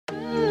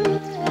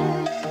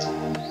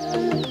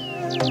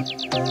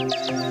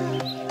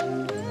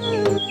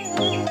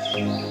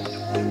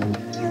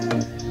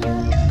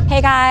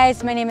Hey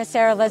guys, my name is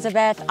Sarah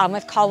Elizabeth. I'm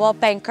with Coldwell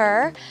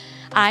Banker.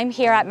 I'm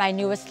here at my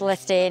newest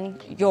listing,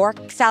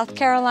 York, South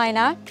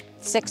Carolina,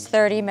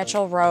 630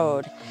 Mitchell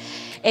Road.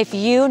 If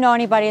you know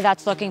anybody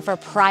that's looking for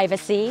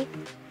privacy,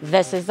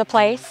 this is the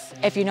place.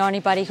 If you know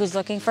anybody who's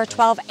looking for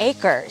 12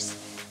 acres,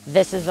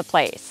 this is the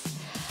place.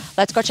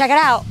 Let's go check it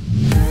out.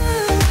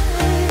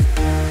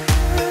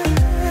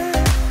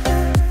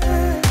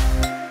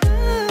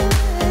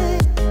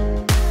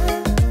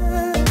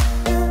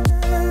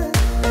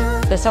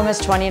 This home is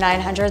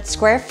 2,900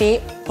 square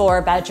feet,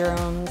 4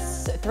 bedrooms,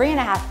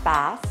 3.5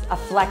 baths, a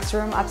flex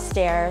room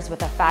upstairs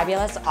with a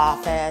fabulous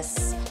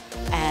office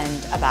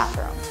and a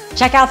bathroom.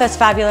 Check out this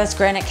fabulous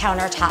granite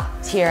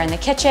countertops here in the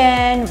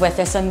kitchen with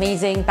this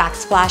amazing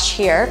backsplash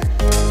here.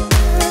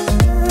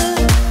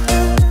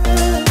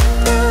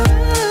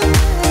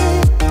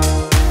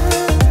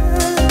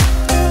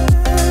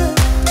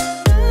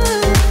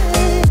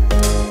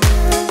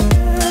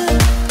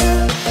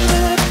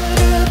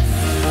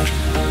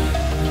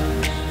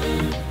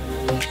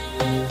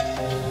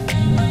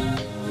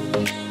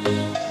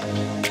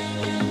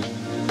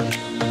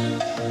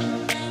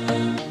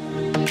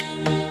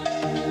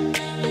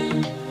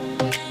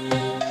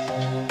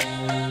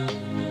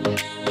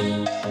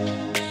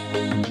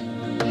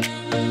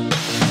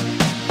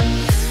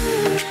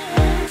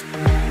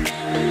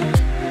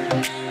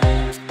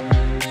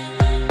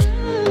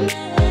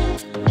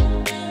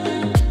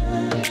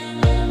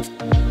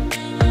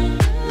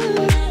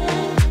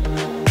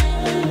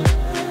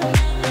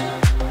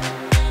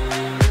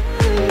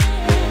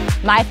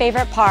 My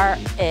favorite part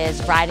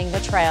is riding the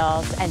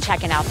trails and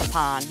checking out the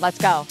pond. Let's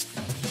go.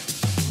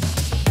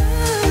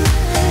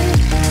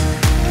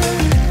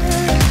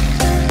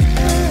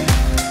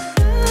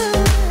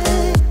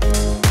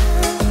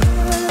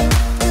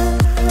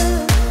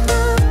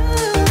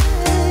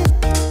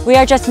 We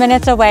are just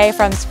minutes away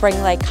from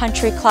Spring Lake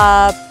Country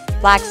Club,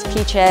 Black's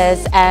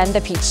Peaches, and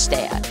the Peach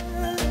Stand.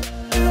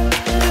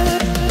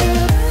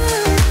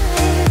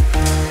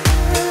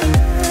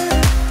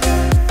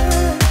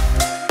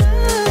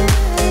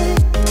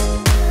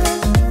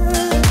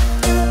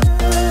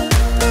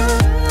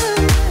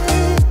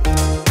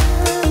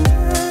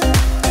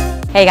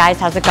 Hey guys,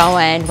 how's it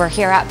going? We're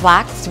here at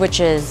Black's,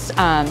 which is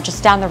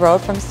just down the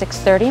road from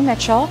 630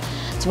 Mitchell.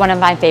 It's one of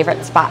my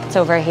favorite spots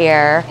over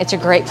here. It's a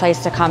great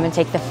place to come and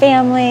take the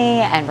family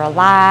and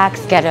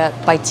relax, get a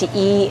bite to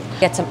eat,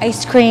 get some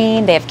ice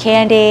cream. They have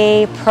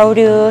candy,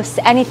 produce,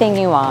 anything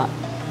you want.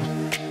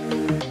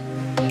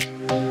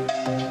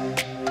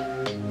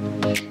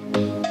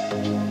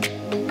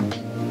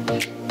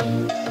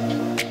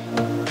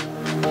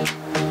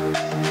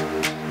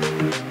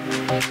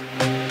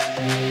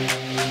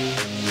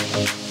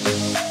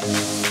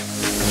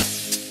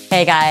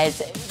 Hey guys,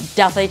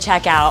 definitely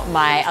check out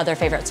my other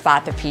favorite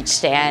spot, the Peach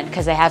Stand,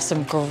 because they have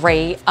some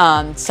great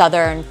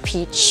southern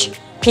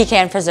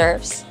pecan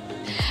preserves.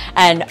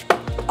 And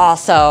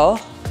also,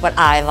 what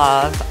I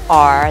love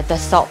are the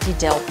salty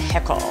dill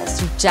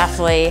pickles. You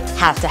definitely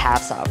have to have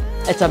some.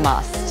 It's a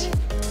must.